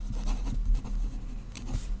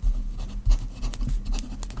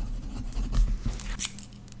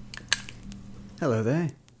Hello there.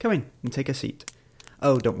 Come in and take a seat.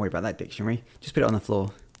 Oh, don't worry about that dictionary. Just put it on the floor.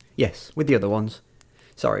 Yes, with the other ones.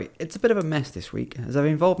 Sorry, it's a bit of a mess this week, as I've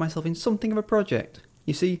involved myself in something of a project.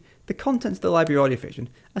 You see, the contents of the library audio fiction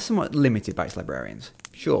are somewhat limited by its librarians.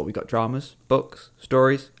 Sure, we've got dramas, books,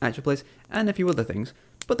 stories, actual plays, and a few other things,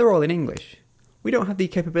 but they're all in English. We don't have the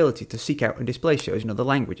capability to seek out and display shows in other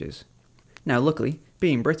languages. Now, luckily,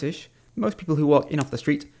 being British, most people who walk in off the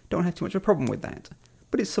street don't have too much of a problem with that,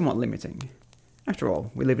 but it's somewhat limiting. After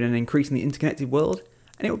all, we live in an increasingly interconnected world,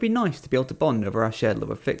 and it would be nice to be able to bond over our shared love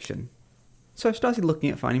of fiction. So I've started looking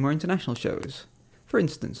at finding more international shows. For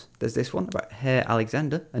instance, there's this one about Herr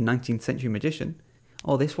Alexander, a 19th century magician,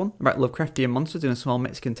 or this one about Lovecraftian monsters in a small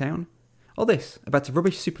Mexican town, or this about a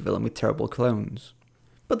rubbish supervillain with terrible clones.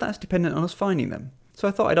 But that's dependent on us finding them, so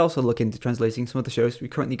I thought I'd also look into translating some of the shows we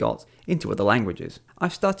currently got into other languages.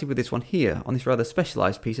 I've started with this one here on this rather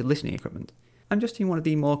specialised piece of listening equipment. I'm just in one of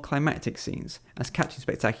the more climactic scenes, as Captain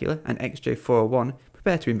Spectacular and XJ401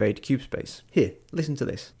 prepare to invade cube space. Here, listen to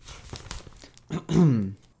this.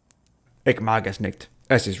 Ich mag es nicht.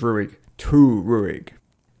 Es ist ruhig. Too ruhig.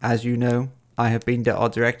 As you know, I have been der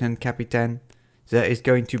Oderechnen Kapitän. There is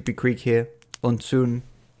going to be Krieg here. Und soon.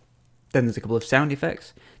 Then there's a couple of sound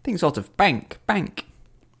effects. Things sort of bank, bank.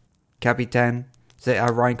 Kapitän, they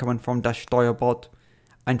are reinkommen from das Steuerbord.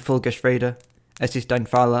 Ein Vollgeschwader. Es ist ein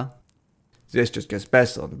Fahrer. This just gets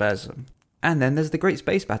better and better. And then there's the great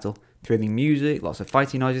space battle. Thrilling music, lots of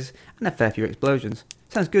fighting noises, and a fair few explosions.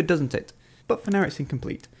 Sounds good, doesn't it? But for now it's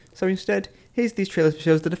incomplete. So instead, here's these trailers for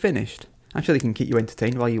shows that are finished. I'm sure they can keep you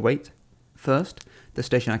entertained while you wait. First, the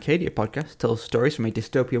Station Arcadia podcast tells stories from a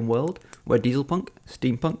dystopian world where dieselpunk,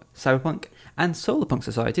 steampunk, cyberpunk, and solarpunk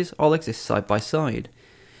societies all exist side by side.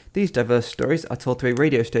 These diverse stories are told through a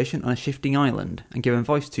radio station on a shifting island and given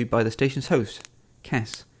voice to by the station's host,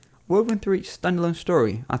 Cass. Woven through each standalone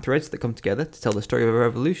story are threads that come together to tell the story of a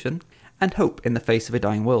revolution and hope in the face of a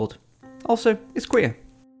dying world. Also, it's queer.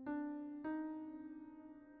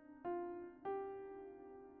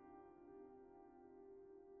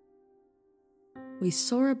 We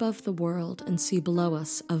soar above the world and see below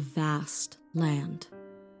us a vast land.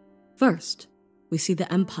 First, we see the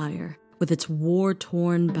Empire with its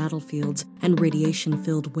war-torn battlefields and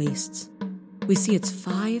radiation-filled wastes. We see its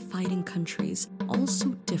 5 fighting countries, all so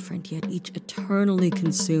different yet each eternally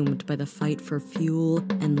consumed by the fight for fuel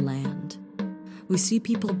and land. We see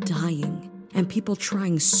people dying and people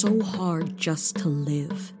trying so hard just to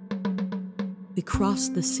live. We cross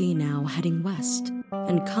the sea now, heading west,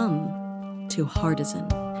 and come to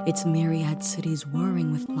Hardizan, its myriad cities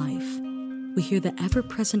whirring with life. We hear the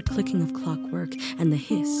ever-present clicking of clockwork and the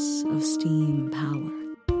hiss of steam power.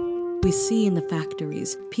 We see in the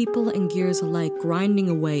factories people and gears alike grinding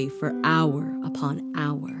away for hour upon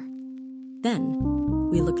hour. Then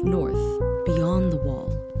we look north, beyond the wall,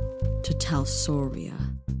 to Talsoria.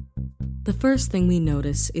 The first thing we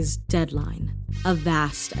notice is Deadline, a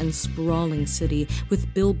vast and sprawling city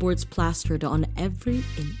with billboards plastered on every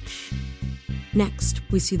inch. Next,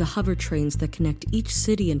 we see the hover trains that connect each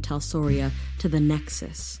city in Talsoria to the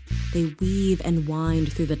Nexus. They weave and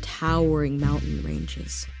wind through the towering mountain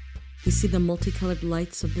ranges. We see the multicolored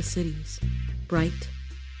lights of the cities, bright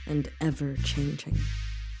and ever-changing.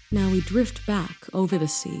 Now we drift back over the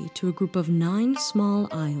sea to a group of 9 small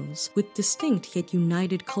isles with distinct yet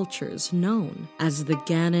united cultures known as the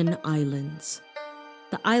Ganon Islands.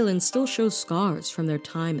 The islands still show scars from their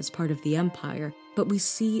time as part of the Empire, but we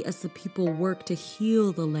see as the people work to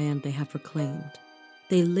heal the land they have reclaimed.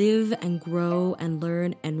 They live and grow and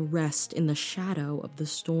learn and rest in the shadow of the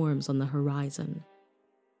storms on the horizon.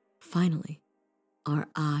 Finally, our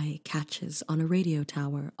eye catches on a radio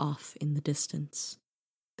tower off in the distance.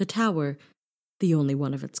 The tower, the only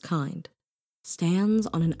one of its kind, stands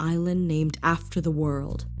on an island named after the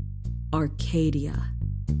world, Arcadia.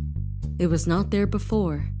 It was not there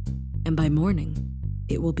before, and by morning,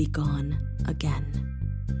 it will be gone again.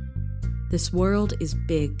 This world is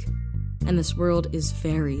big, and this world is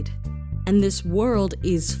varied, and this world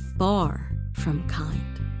is far from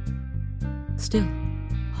kind. Still,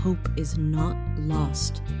 hope is not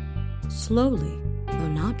lost. Slowly, though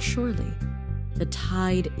not surely, the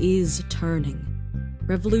tide is turning.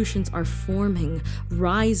 Revolutions are forming,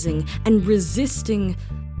 rising, and resisting,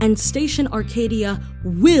 and Station Arcadia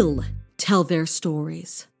will tell their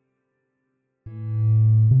stories.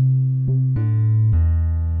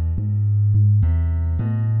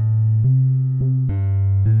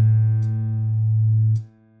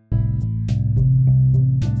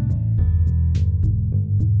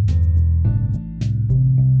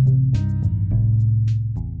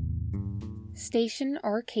 Station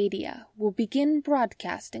Arcadia will begin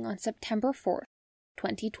broadcasting on September 4th.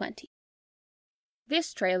 2020.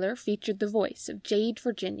 This trailer featured the voice of Jade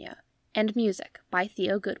Virginia and music by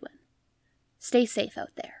Theo Goodwin. Stay safe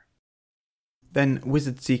out there. Then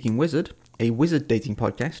Wizard Seeking Wizard, a wizard dating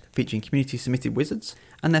podcast featuring community-submitted wizards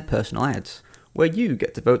and their personal ads, where you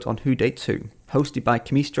get to vote on who dates who, hosted by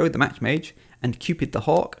Camistro the Match Mage and Cupid the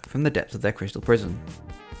Hawk from the depths of their crystal prison.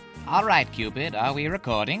 All right, Cupid, are we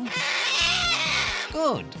recording?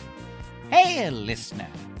 Good. Hail, listener.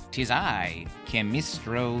 'Tis I,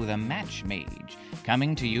 Camistro the Match Mage,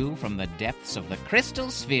 coming to you from the depths of the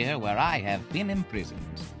crystal sphere where I have been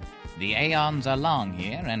imprisoned. The aeons are long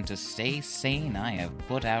here, and to stay sane I have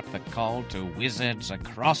put out the call to wizards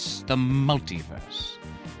across the multiverse.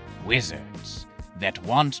 Wizards that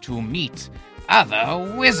want to meet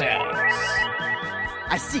other wizards.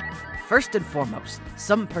 I seek, first and foremost,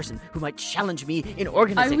 some person who might challenge me in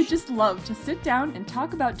organization. I would just love to sit down and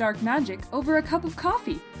talk about dark magic over a cup of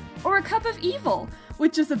coffee. Or a cup of evil,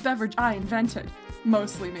 which is a beverage I invented.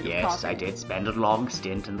 Mostly made of coffee. Yes, I did spend a long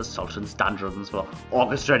stint in the Sultan's dungeons for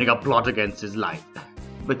orchestrating a plot against his life.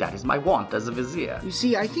 But that is my want as a vizier. You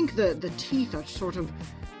see, I think the teeth are sort of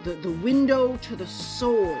the window to the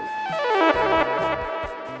soul.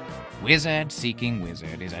 Wizard Seeking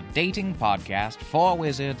Wizard is a dating podcast for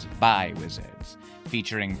wizards by wizards,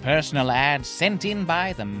 featuring personal ads sent in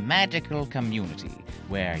by the magical community,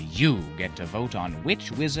 where you get to vote on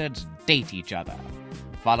which wizards date each other.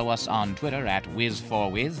 Follow us on Twitter at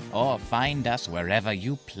Wiz4Wiz, or find us wherever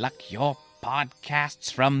you pluck your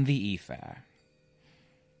podcasts from the ether.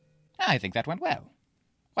 I think that went well.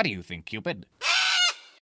 What do you think, Cupid?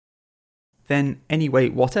 Then Anyway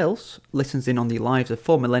What Else listens in on the lives of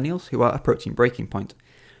 4 millennials who are approaching breaking point.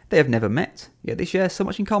 They have never met, yet they share so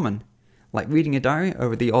much in common. Like reading a diary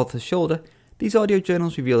over the author's shoulder, these audio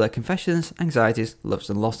journals reveal their confessions, anxieties, loves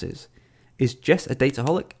and losses. Is Jess a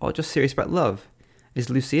dateaholic or just serious about love? Is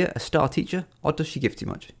Lucia a star teacher or does she give too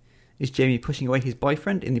much? Is Jamie pushing away his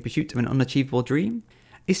boyfriend in the pursuit of an unachievable dream?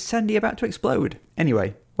 Is Sandy about to explode?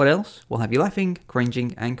 Anyway, what else will have you laughing,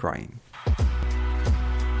 cringing and crying?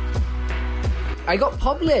 I got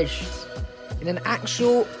published in an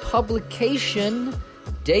actual publication.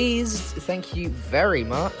 Dazed, thank you very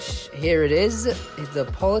much. Here it is, The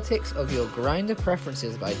Politics of Your Grinder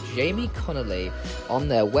Preferences by Jamie Connolly, on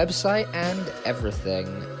their website and everything.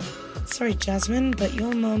 Sorry, Jasmine, but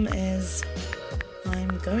your mum is,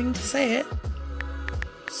 I'm going to say it,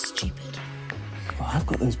 stupid. Oh, I've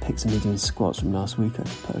got those pics of me doing squats from last week I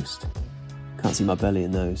could post. Can't see my belly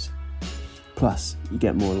in those. Plus, you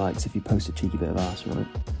get more likes if you post a cheeky bit of arse, right?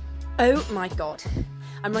 Oh my god.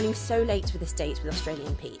 I'm running so late for this date with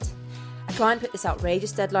Australian Pete. A client put this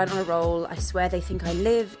outrageous deadline on a roll. I swear they think I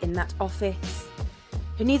live in that office.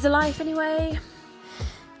 Who needs a life anyway?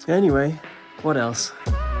 Anyway, what else?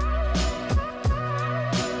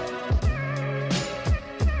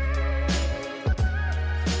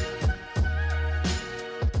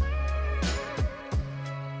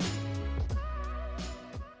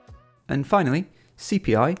 And finally,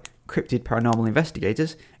 CPI, Cryptid Paranormal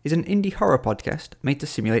Investigators, is an indie horror podcast made to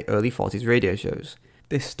simulate early 40s radio shows.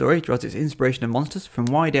 This story draws its inspiration of monsters from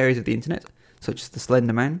wide areas of the internet, such as the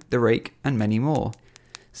Slender Man, the Rake, and many more.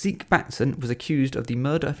 Zeke Batson was accused of the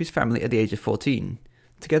murder of his family at the age of 14.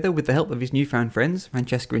 Together with the help of his newfound friends,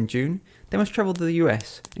 Francesca and June, they must travel to the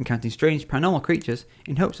US, encountering strange paranormal creatures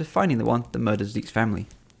in hopes of finding the one that murdered Zeke's family.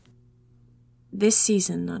 This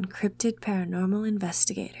season on Cryptid Paranormal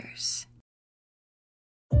Investigators.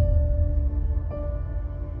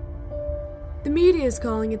 The media is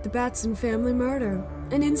calling it the Batson family murder,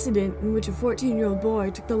 an incident in which a 14-year-old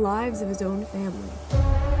boy took the lives of his own family.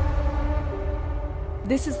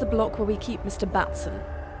 This is the block where we keep Mr. Batson.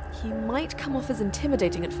 He might come off as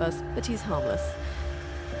intimidating at first, but he's harmless.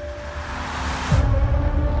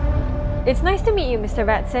 It's nice to meet you, Mr.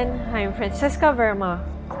 Batson. I'm Francesca Verma.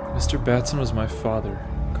 Mr. Batson was my father.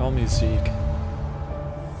 Call me Zeke.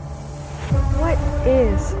 What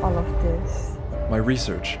is all of this? My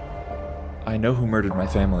research. I know who murdered my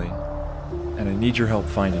family, and I need your help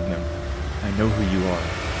finding him. I know who you are.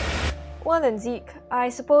 Well then, Zeke, I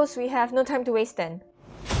suppose we have no time to waste then.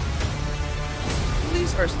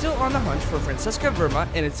 Police are still on the hunt for Francesca Verma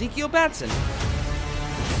and Ezekiel Batson.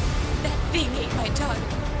 That thing ate my daughter.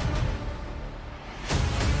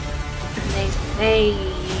 They say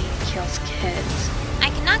he kills kids. I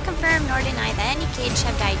cannot confirm nor deny that any kids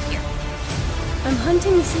have died here. I'm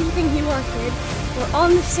hunting the same thing you are, kid. We're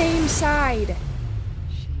on the same side.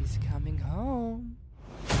 She's coming home.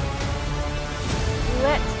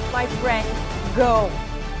 Let my friend go.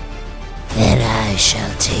 And I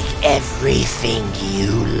shall take everything you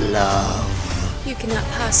love. You cannot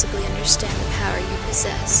possibly understand the power you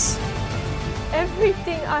possess.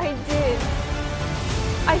 Everything I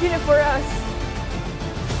did it for us.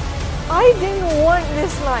 I didn't want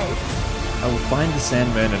this life. I will find the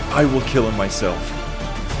Sandman and I will kill him myself.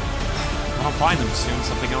 When I'll find him soon,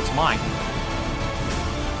 something else might.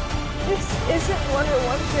 This isn't what I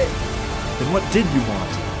wanted. Then what did you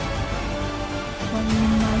want? One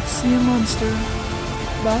might see a monster,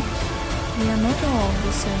 but we are not all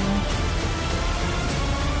the same.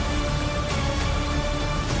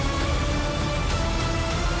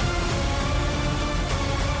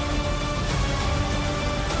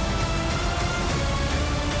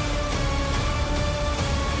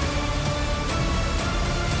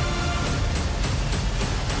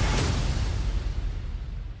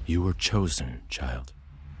 You were chosen, child.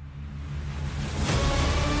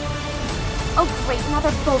 Oh great, now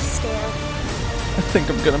they're both scared. I think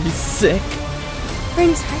I'm gonna be sick.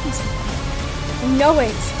 Brady's hiding something. I know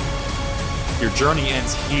it. Your journey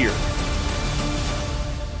ends here.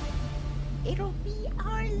 It'll be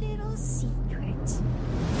our little secret.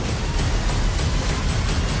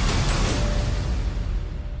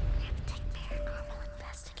 Paranormal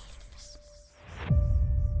investigators.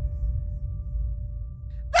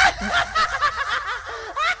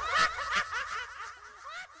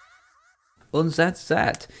 Well, that's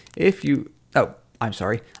that. If you... Oh, I'm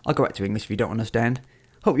sorry. I'll go back to English if you don't understand.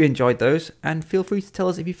 Hope you enjoyed those, and feel free to tell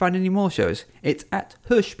us if you find any more shows. It's at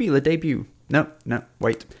Hörspiele Debut. No,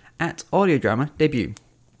 wait. At Audiodrama Debut.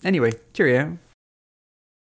 Anyway, cheerio.